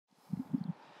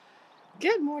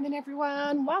Good morning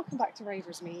everyone, welcome back to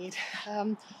Ravers Mead.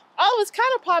 I was kind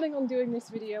of planning on doing this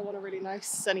video on a really nice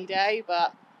sunny day,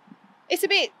 but it's a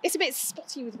bit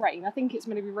spotty with rain. I think it's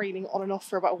going to be raining on and off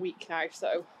for about a week now,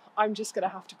 so I'm just going to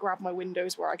have to grab my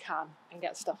windows where I can and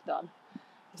get stuff done.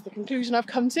 That's the conclusion I've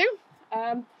come to.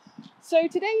 So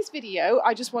today's video,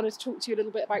 I just wanted to talk to you a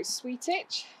little bit about sweet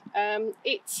itch.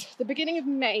 It's the beginning of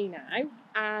May now,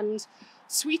 and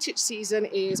sweet itch season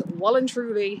is well and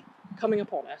truly coming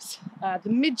upon us. The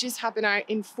midges have been out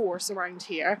in force around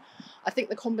here. I think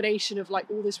the combination of like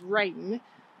all this rain,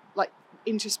 like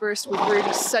interspersed with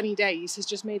really sunny days, has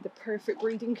just made the perfect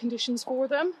breeding conditions for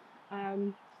them.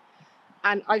 And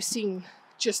I've seen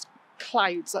just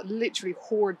clouds, like literally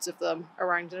hordes of them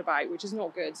around and about, which is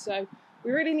not good. So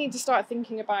we really need to start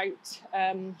thinking about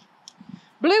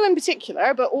Blue in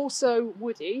particular, but also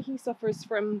Woody. He suffers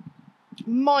from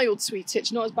mild sweet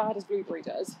itch, not as bad as Blueberry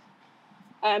does.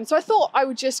 So I thought I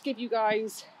would just give you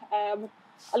guys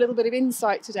a little bit of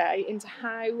insight today into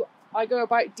how I go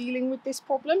about dealing with this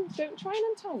problem. Don't try and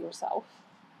untie yourself.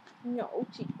 No,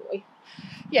 cheeky boy.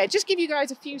 Yeah, just give you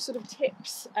guys a few sort of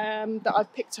tips that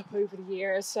I've picked up over the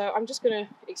years. So I'm just going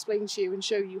to explain to you and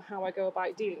show you how I go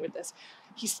about dealing with this.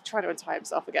 He's trying to untie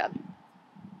himself again.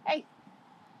 Hey,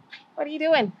 what are you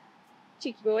doing?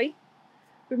 Cheeky boy.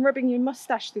 Been rubbing your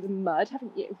moustache through the mud,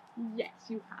 haven't you? Yes,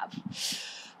 you have.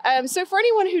 So for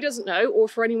anyone who doesn't know, or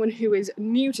for anyone who is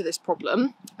new to this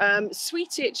problem,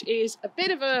 sweet itch is a bit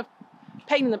of a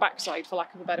pain in the backside, for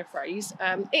lack of a better phrase.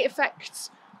 It affects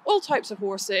all types of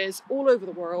horses all over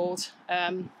the world.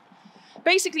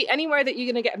 Basically anywhere that you're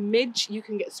going to get a midge, you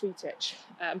can get sweet itch.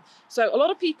 So a lot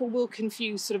of people will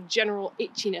confuse sort of general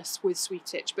itchiness with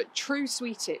sweet itch, but true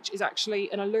sweet itch is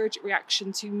actually an allergic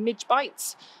reaction to midge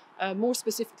bites, more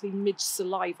specifically midge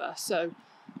saliva. So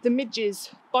the midges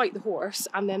bite the horse,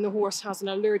 and then the horse has an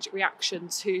allergic reaction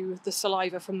to the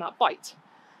saliva from that bite.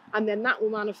 And then that will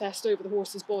manifest over the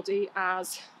horse's body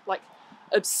as like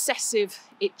obsessive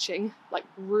itching, like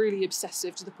really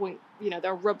obsessive to the point, you know,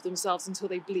 they'll rub themselves until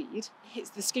they bleed.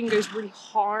 The skin goes really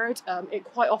hard. It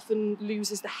quite often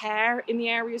loses the hair in the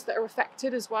areas that are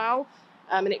affected as well.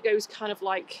 And it goes kind of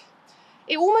like,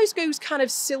 it almost goes kind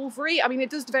of silvery. I mean, it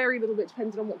does vary a little bit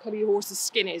depending on what colour your horse's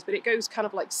skin is, but it goes kind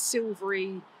of like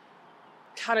silvery,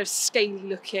 kind of scaly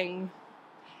looking.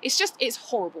 It's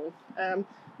horrible.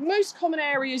 Most common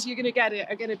areas you're going to get it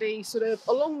are going to be sort of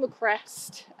along the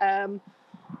crest,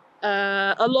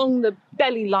 along the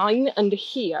belly line under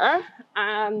here,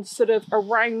 and sort of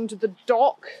around the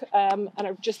dock, and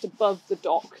just above the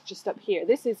dock, just up here.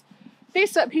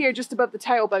 This up here, just above the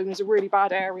tailbone, is a really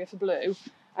bad area for Blue.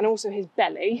 And also his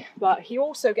belly, but he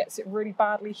also gets it really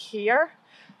badly here.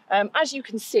 As you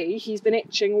can see, he's been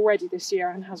itching already this year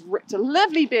and has ripped a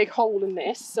lovely big hole in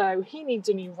this, so he needs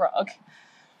a new rug.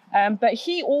 But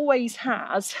he always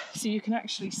has, so you can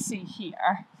actually see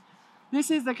here, this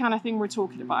is the kind of thing we're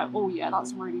talking about. Oh yeah,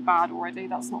 that's really bad already,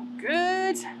 that's not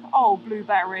good. Oh,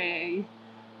 Blueberry.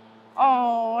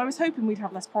 Oh, I was hoping we'd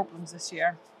have less problems this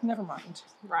year. Never mind.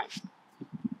 Right.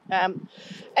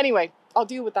 Anyway, I'll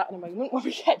deal with that in a moment when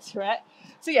we get to it.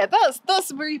 So yeah,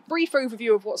 that's a very brief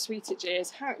overview of what sweet itch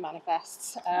is, how it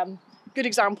manifests. Good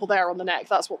example there on the neck,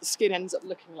 that's what the skin ends up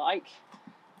looking like.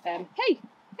 Hey,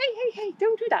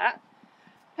 don't do that.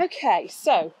 Okay,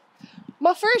 so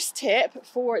my first tip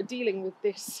for dealing with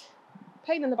this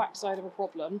pain in the backside of a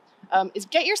problem is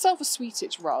get yourself a sweet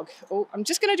itch rug. Oh, I'm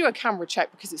just going to do a camera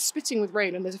check because it's spitting with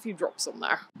rain and there's a few drops on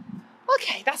there.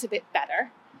 Okay, that's a bit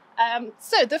better.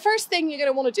 So the first thing you're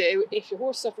going to want to do if your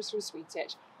horse suffers from sweet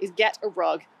itch is get a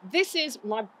rug. This is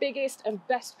my biggest and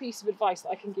best piece of advice that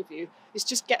I can give you, is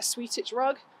just get a sweet itch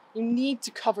rug. You need to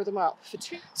cover them up for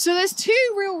two. So there's two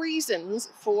real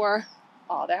reasons for,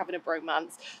 oh, they're having a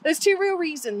bromance. There's two real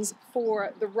reasons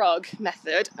for the rug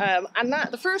method. And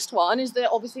the first one is that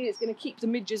obviously it's going to keep the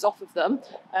midges off of them.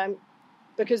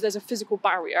 Because there's a physical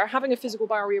barrier. Having a physical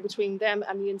barrier between them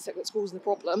and the insect that's causing the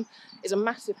problem is a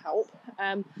massive help.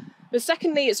 But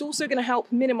secondly, it's also going to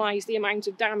help minimise the amount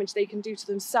of damage they can do to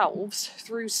themselves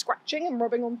through scratching and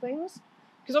rubbing on things.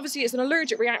 Because obviously it's an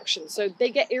allergic reaction, so they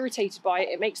get irritated by it,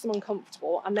 it makes them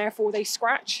uncomfortable, and therefore they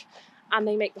scratch and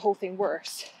they make the whole thing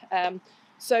worse.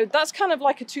 So that's kind of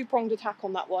like a two-pronged attack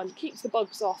on that one. It keeps the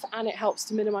bugs off and it helps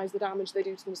to minimise the damage they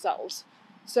do to themselves.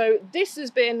 So this has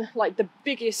been like the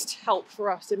biggest help for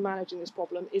us in managing this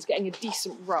problem, is getting a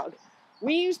decent rug.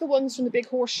 We use the ones from the big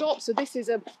horse shop, so this is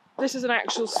an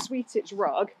actual sweet itch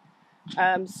rug.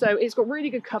 So it's got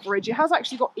really good coverage. It has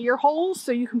actually got ear holes,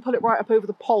 so you can put it right up over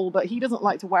the pole, but he doesn't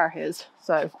like to wear his,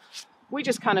 so we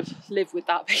just kind of live with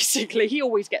that basically. He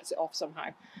always gets it off somehow.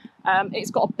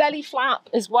 It's got a belly flap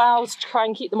as well to try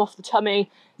and keep them off the tummy.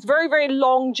 It's very, very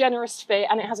long, generous fit,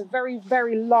 and it has a very,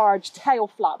 very large tail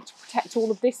flap to protect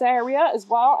all of this area as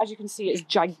well. As you can see, it's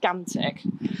gigantic.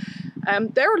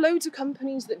 There are loads of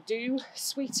companies that do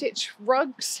sweet itch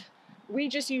rugs. We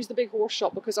just use the Big Horse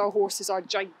shop because our horses are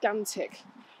gigantic,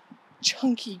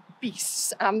 chunky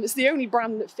beasts, and it's the only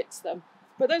brand that fits them.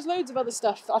 But there's loads of other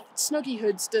stuff. Snuggy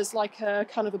Hoods does like a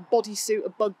kind of a bodysuit, a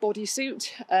bug bodysuit.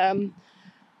 And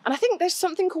I think there's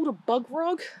something called a bug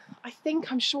rug.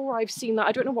 I'm sure I've seen that.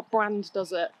 I don't know what brand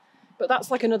does it, but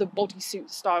that's like another bodysuit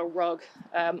style rug.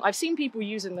 I've seen people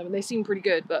using them and they seem pretty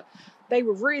good, but they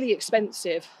were really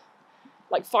expensive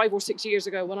like 5 or 6 years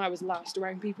ago when I was last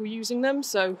around people using them.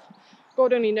 So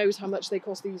God only knows how much they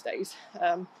cost these days.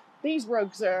 These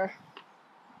rugs are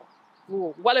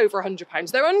well over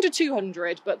 £100. They're under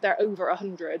 200, but they're over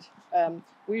 100.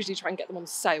 We usually try and get them on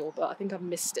sale, but I think I've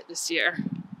missed it this year.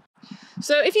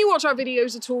 So if you watch our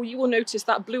videos at all, you will notice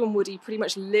that Blue and Woody pretty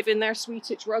much live in their sweet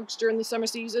itch rugs during the summer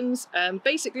seasons.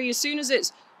 Basically, as soon as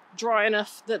it's dry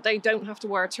enough that they don't have to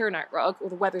wear a turnout rug, or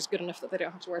the weather's good enough that they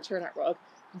don't have to wear a turnout rug,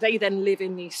 they then live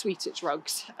in these sweet itch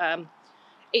rugs.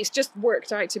 It's just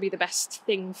worked out to be the best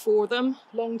thing for them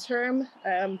long term.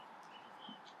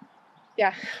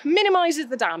 Yeah, minimises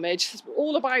the damage. It's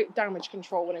all about damage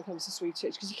control when it comes to sweet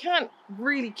itch, because you can't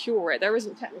really cure it. There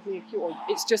isn't technically a cure.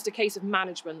 It's just a case of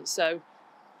management. So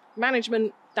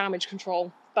management, damage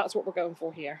control, that's what we're going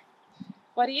for here.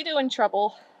 What are you doing,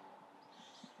 Trouble?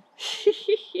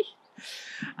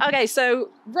 Okay, so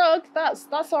rug,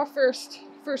 that's our first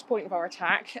point of our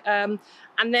attack. And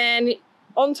then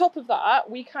on top of that,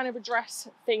 we kind of address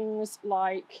things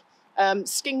like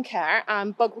skincare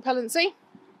and bug repellency.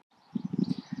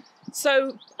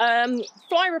 So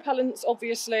fly repellents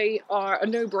obviously are a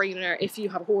no-brainer if you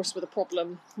have a horse with a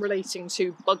problem relating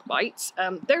to bug bites.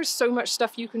 There's so much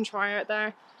stuff you can try out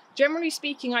there. Generally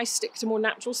speaking, I stick to more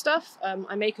natural stuff.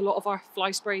 I make a lot of our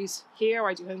fly sprays here.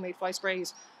 I do homemade fly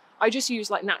sprays. I just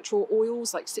use like natural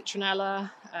oils like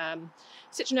citronella,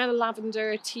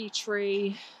 lavender, tea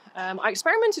tree. I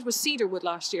experimented with cedarwood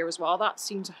last year as well. That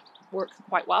seemed to work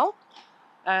quite well.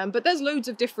 But there's loads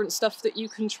of different stuff that you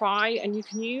can try and you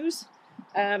can use.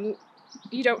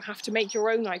 You don't have to make your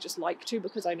own, I just like to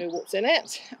because I know what's in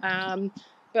it.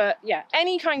 But yeah,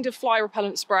 any kind of fly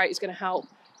repellent spray is going to help.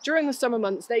 During the summer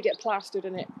months, they get plastered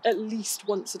in it at least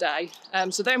once a day.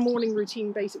 So their morning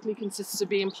routine basically consists of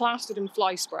being plastered in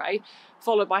fly spray,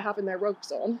 followed by having their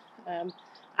rugs on.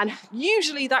 And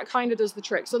usually that kind of does the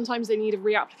trick. Sometimes they need a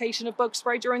reapplication of bug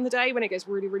spray during the day when it gets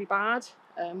really, really bad,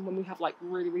 when we have like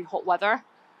really, really hot weather.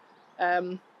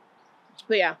 But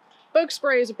yeah, bug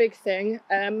spray is a big thing.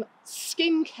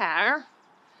 Skincare.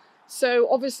 So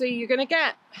obviously you're gonna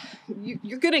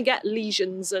get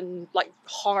lesions and like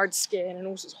hard skin and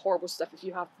all sorts of horrible stuff if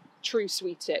you have true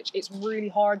sweet itch. It's really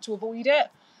hard to avoid it.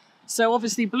 So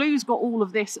obviously Blue's got all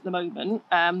of this at the moment.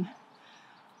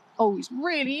 Oh, it's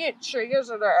really itchy,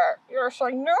 isn't it? Yes,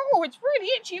 I know, it's really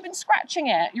itchy. You've been scratching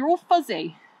it. You're all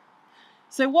fuzzy.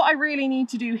 So what I really need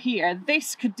to do here,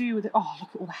 this could do with it. Oh,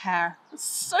 look at all the hair. It's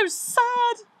so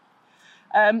sad.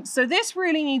 So this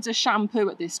really needs a shampoo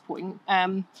at this point.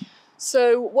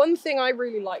 So one thing I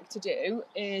really like to do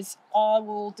is I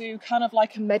will do kind of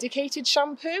like a medicated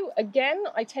shampoo. Again,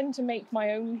 I tend to make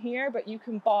my own here, but you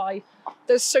can buy,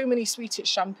 there's so many sweet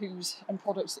itch shampoos and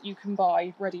products that you can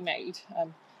buy ready-made.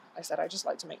 I said I just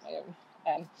like to make my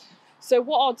own. So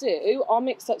what I'll do, I'll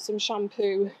mix up some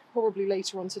shampoo probably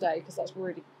later on today because that's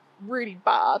really, really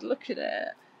bad. Look at it.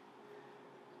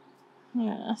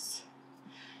 Yes.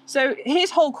 So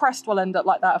his whole crest will end up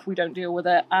like that if we don't deal with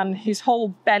it, and his whole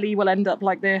belly will end up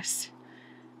like this,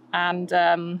 and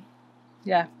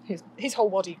yeah, his whole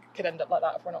body could end up like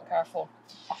that if we're not careful.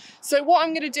 So what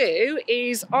I'm going to do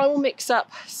is I will mix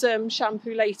up some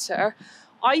shampoo later.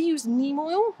 I use neem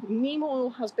oil. Neem oil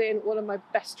has been one of my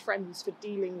best friends for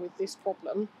dealing with this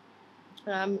problem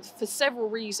for several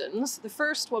reasons. The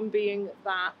first one being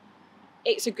that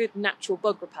it's a good natural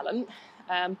bug repellent.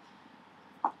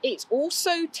 It's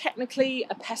also technically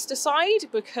a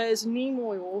pesticide because neem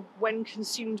oil, when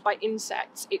consumed by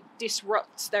insects, it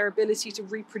disrupts their ability to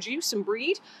reproduce and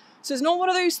breed. So it's not one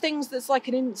of those things that's like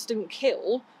an instant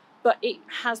kill, but it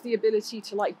has the ability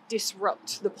to like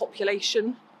disrupt the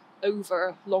population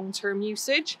over long-term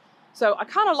usage. So I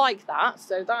kind of like that.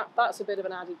 So that's a bit of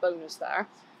an added bonus there.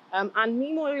 And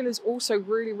neem oil is also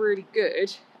really, really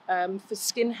good for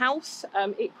skin health.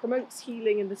 It promotes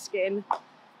healing in the skin.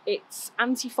 It's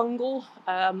antifungal.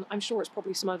 I'm sure it's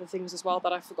probably some other things as well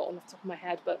that I've forgotten off the top of my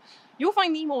head, but you'll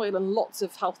find neem oil in lots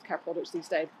of healthcare products these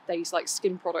days, like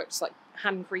skin products, like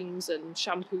hand creams and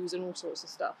shampoos and all sorts of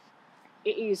stuff.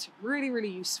 it is really, really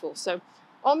useful. So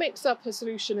I'll mix up a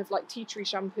solution of like tea tree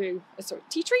shampoo,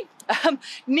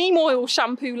 neem oil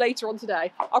shampoo later on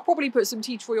today. I'll probably put some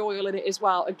tea tree oil in it as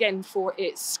well, again for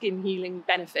its skin healing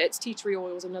benefits. Tea tree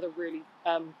oil is another really,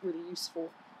 really useful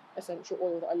essential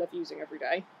oil that I love using every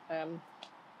day.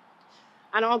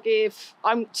 And I'll give,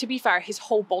 to be fair, his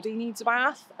whole body needs a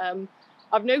bath.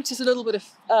 I've noticed a little bit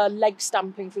of leg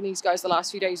stamping from these guys the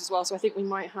last few days as well, so I think we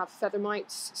might have feather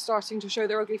mites starting to show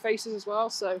their ugly faces as well.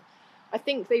 So I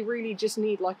think they really just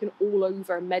need like an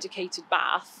all-over medicated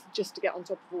bath just to get on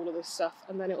top of all of this stuff,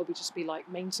 and then it'll just be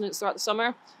like maintenance throughout the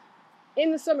summer.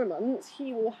 In the summer months,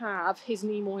 he will have his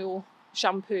neem oil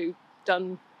shampoo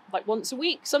done like once a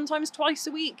week, sometimes twice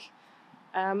a week,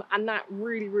 and that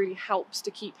really, really helps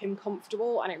to keep him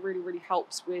comfortable, and it really, really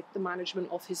helps with the management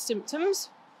of his symptoms.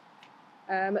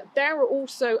 There are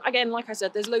also, again, like I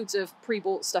said, there's loads of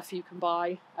pre-bought stuff you can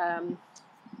buy.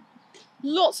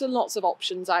 Lots and lots of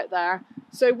options out there.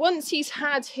 So once he's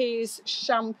had his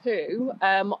shampoo,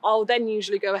 I'll then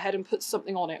usually go ahead and put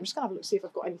something on it. I'm just gonna have a look, see if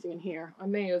I've got anything in here. I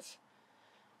may have,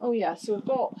 oh yeah, so I've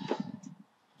got,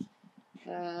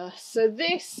 so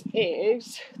this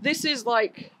is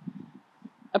like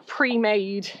a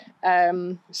pre-made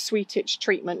sweet itch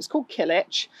treatment. It's called Kill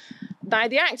Itch. Now,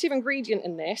 the active ingredient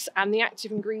in this, and the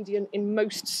active ingredient in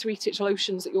most sweet itch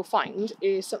lotions that you'll find,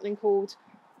 is something called,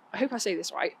 I hope I say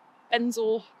this right,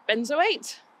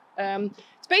 benzoate.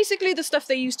 It's basically the stuff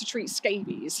they use to treat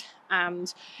scabies,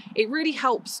 and it really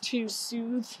helps to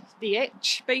soothe the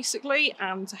itch, basically,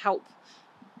 and to help,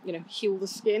 you know, heal the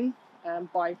skin.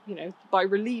 By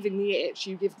relieving the itch,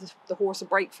 you give the horse a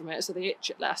break from it, so they itch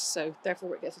it less, so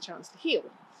therefore it gets a chance to heal.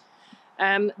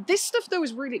 This stuff though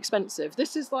is really expensive.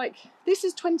 This is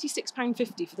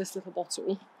 £26.50 for this little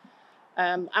bottle.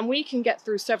 And we can get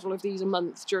through several of these a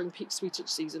month during peak sweet itch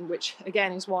season, which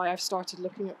again is why I've started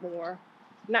looking at more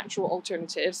natural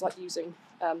alternatives, like using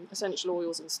essential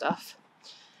oils and stuff.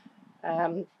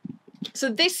 So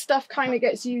this stuff kind of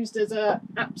gets used as an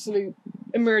absolute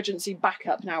emergency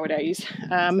backup nowadays.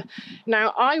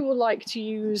 Now I will like to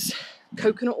use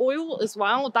coconut oil as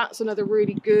well. That's another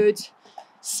really good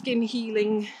skin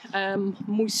healing,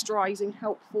 moisturizing,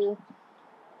 helpful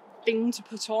thing to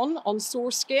put on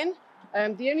sore skin.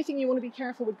 The only thing you want to be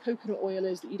careful with coconut oil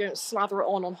is that you don't slather it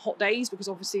on hot days, because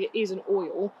obviously it is an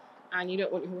oil and you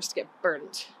don't want your horse to get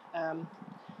burnt.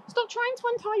 Stop trying to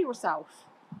untie yourself.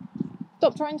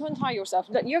 Stop trying to untie yourself.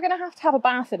 You're going to have a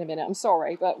bath in a minute, I'm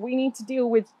sorry, but we need to deal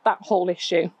with that whole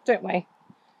issue, don't we?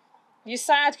 You're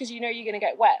sad because you know you're going to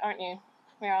get wet, aren't you?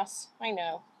 Yes, I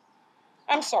know.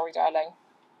 I'm sorry, darling.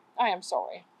 I am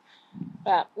sorry.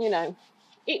 But, you know,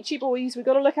 itchy boys, we've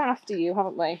got to look after you,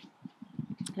 haven't we?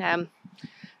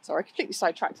 Sorry, completely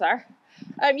sidetracked there.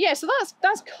 Yeah, so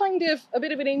that's kind of a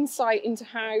bit of an insight into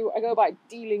how I go about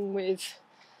dealing with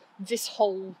this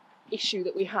whole issue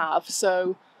that we have.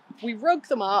 So we rug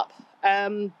them up,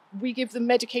 we give them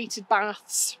medicated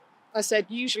baths, I said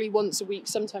usually once a week,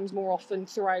 sometimes more often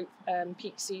throughout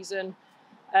peak season.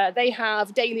 They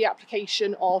have daily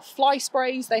application of fly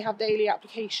sprays, they have daily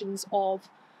applications of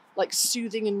like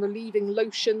soothing and relieving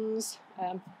lotions.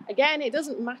 Again, it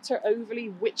doesn't matter overly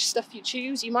which stuff you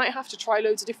choose. You might have to try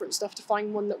loads of different stuff to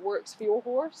find one that works for your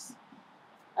horse.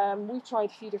 We've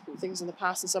tried a few different things in the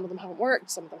past and some of them haven't worked,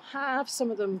 some of them have,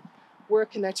 some of them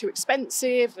work and they're too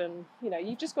expensive, and you know,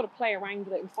 you've just got to play around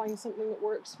with it and find something that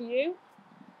works for you.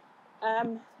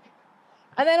 And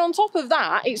then on top of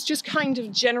that, it's just kind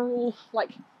of general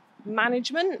like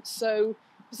management. So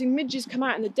obviously midges come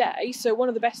out in the day, so one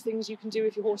of the best things you can do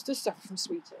if your horse does suffer from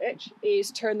sweet itch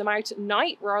is turn them out at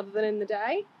night rather than in the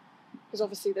day, because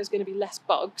obviously there's going to be less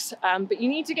bugs. But you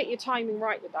need to get your timing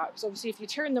right with that, because obviously if you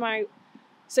turn them out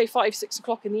say 5-6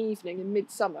 o'clock in the evening in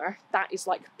midsummer, that is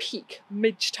like peak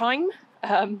midge time.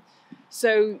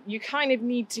 So you kind of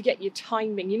need to get your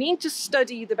timing. You need to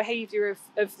study the behaviour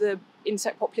of the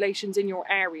insect populations in your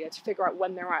area to figure out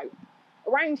when they're out.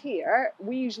 Around here,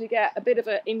 we usually get a bit of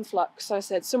an influx, I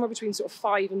said, somewhere between sort of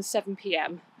 5 and 7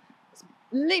 p.m. It's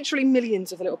literally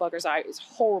millions of the little buggers out. It's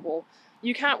horrible.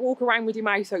 You can't walk around with your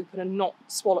mouth open and not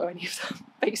swallow any of them,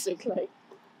 basically.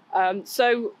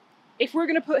 So if we're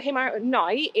going to put him out at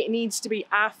night, it needs to be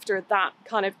after that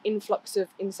kind of influx of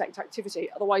insect activity.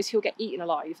 Otherwise, he'll get eaten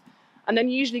alive. And then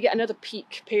you usually get another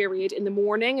peak period in the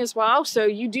morning as well. So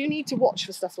you do need to watch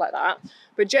for stuff like that.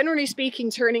 But generally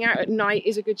speaking, turning out at night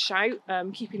is a good shout.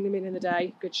 Keeping them in the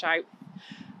day, good shout.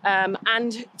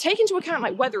 And take into account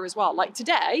like weather as well. Like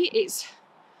today, it's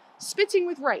spitting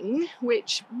with rain,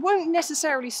 which won't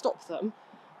necessarily stop them,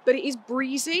 but it is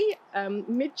breezy.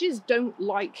 Midges don't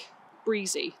like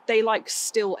breezy. They like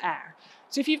still air.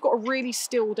 So if you've got a really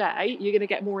still day, you're going to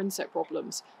get more insect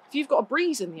problems. If you've got a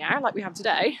breeze in the air, like we have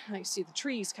today, I can see the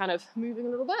trees kind of moving a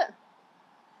little bit.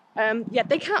 Yeah,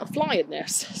 they can't fly in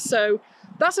this. So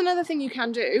that's another thing you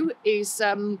can do is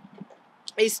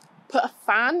put a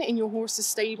fan in your horse's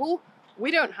stable.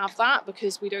 We don't have that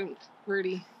because we don't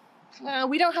really,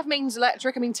 we don't have mains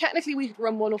electric. I mean, technically we could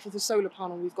run one off of the solar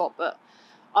panel we've got, but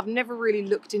I've never really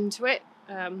looked into it.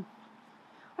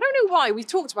 I don't know why, we've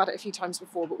talked about it a few times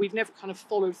before, but we've never kind of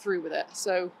followed through with it.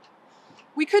 So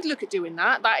we could look at doing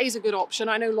that. That is a good option.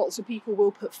 I know lots of people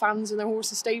will put fans in their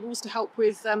horses' stables to help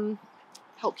with,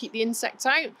 help keep the insects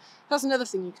out. That's another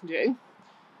thing you can do.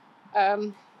 I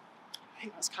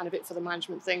think that's kind of it for the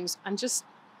management things. And just,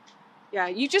 yeah,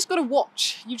 you just got to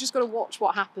watch. You just got to watch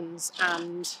what happens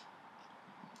and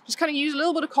just kind of use a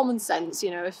little bit of common sense.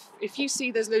 You know, if you see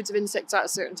there's loads of insects at a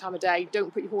certain time of day,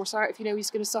 don't put your horse out if you know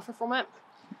he's going to suffer from it.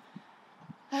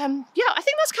 Yeah, I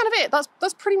think that's kind of it.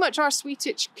 That's pretty much our sweet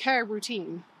itch care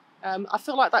routine. I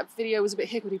feel like that video was a bit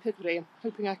higgledy-piggledy. I'm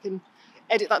hoping I can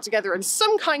edit that together in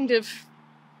some kind of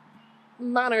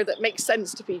manner that makes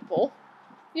sense to people.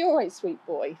 You're all right, sweet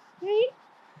boy. Hey?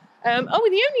 Oh, and the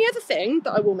only other thing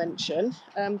that I will mention,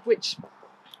 which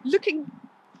looking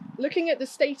at the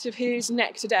state of his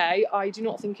neck today, I do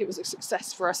not think it was a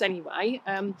success for us anyway.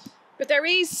 But there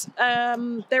is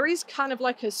kind of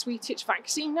like a sweet itch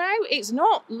vaccine now. It's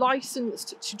not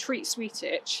licensed to treat sweet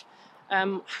itch.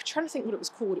 I'm trying to think what it was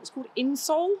called. It was called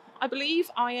Insol, I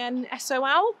believe,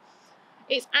 INSOL.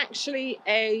 It's actually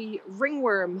a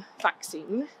ringworm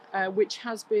vaccine, which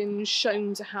has been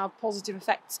shown to have positive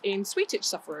effects in sweet itch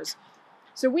sufferers.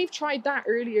 So we've tried that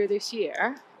earlier this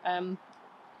year.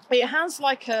 It has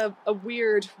like a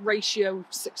weird ratio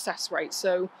success rate.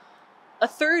 So a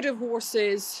third of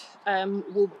horses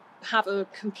will have a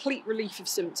complete relief of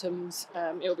symptoms.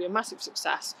 It'll be a massive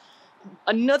success.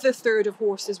 Another third of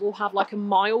horses will have like a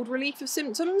mild relief of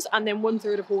symptoms, and then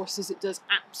 1/3 of horses it does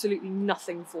absolutely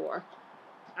nothing for.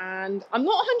 And I'm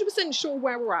not 100% sure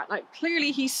where we're at. Like,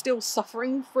 clearly he's still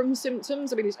suffering from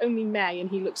symptoms. I mean, it's only May and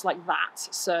he looks like that.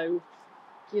 So,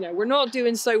 you know, we're not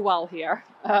doing so well here.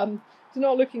 It's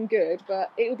not looking good,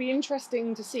 but it'll be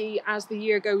interesting to see as the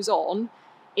year goes on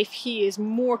if he is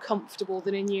more comfortable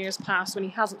than in years past when he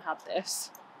hasn't had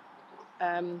this,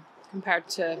 compared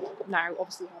to now,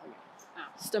 obviously having it.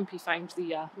 Stumpy found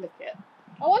the licket.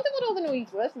 I wonder what all the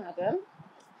noise was, madam.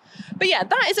 But yeah,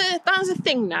 that is a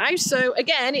thing now. So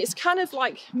again, it's kind of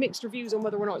like mixed reviews on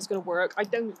whether or not it's going to work. I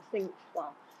don't think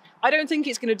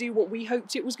it's going to do what we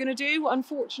hoped it was going to do,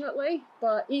 unfortunately.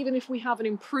 But even if we have an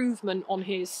improvement on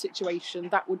his situation,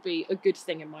 that would be a good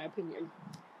thing in my opinion.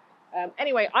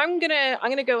 Anyway, I'm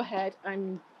gonna go ahead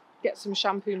and get some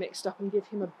shampoo mixed up and give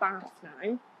him a bath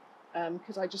now,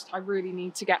 because I really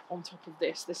need to get on top of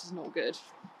this. This is not good.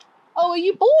 Oh, are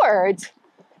you bored?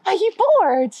 Are you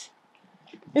bored?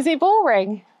 Is it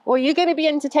boring? Well, you're going to be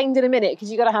entertained in a minute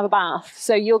because you've got to have a bath.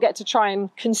 So you'll get to try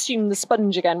and consume the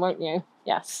sponge again, won't you?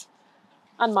 Yes.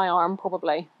 And my arm,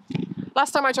 probably.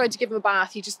 Last time I tried to give him a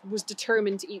bath, he just was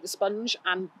determined to eat the sponge,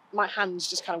 and my hands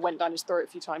just kind of went down his throat a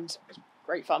few times. It was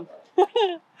great fun.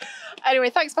 Anyway,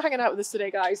 thanks for hanging out with us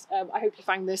today, guys. I hope you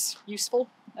found this useful.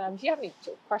 If you have any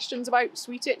sort of questions about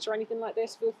sweet itch or anything like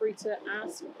this, feel free to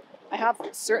ask. I have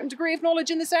a certain degree of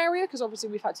knowledge in this area because obviously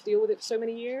we've had to deal with it for so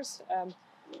many years.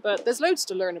 But there's loads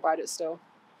to learn about it still.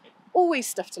 Always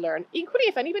stuff to learn. Equally,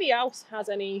 if anybody else has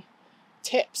any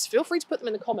tips, feel free to put them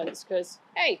in the comments because,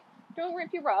 hey, don't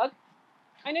rip your rug.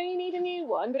 I know you need a new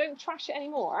one, but don't trash it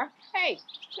anymore. Hey,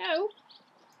 no.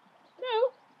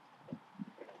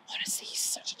 Honestly, he's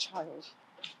such a child.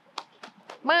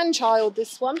 Man-child,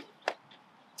 this one.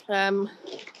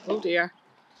 Oh dear.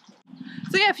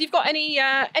 So yeah, if you've got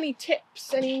any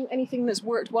tips, anything that's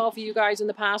worked well for you guys in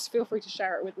the past, feel free to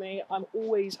share it with me. I'm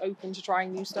always open to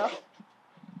trying new stuff.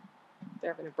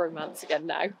 They're having a bromance again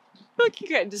now. I keep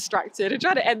getting distracted. I'm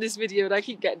trying to end this video and I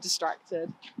keep getting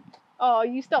distracted. Oh,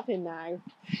 you stop him now.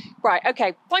 Right,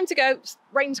 okay, time to go.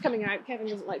 Rain's coming out. Kevin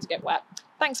doesn't like to get wet.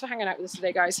 Thanks for hanging out with us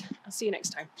today, guys. I'll see you next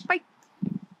time. Bye.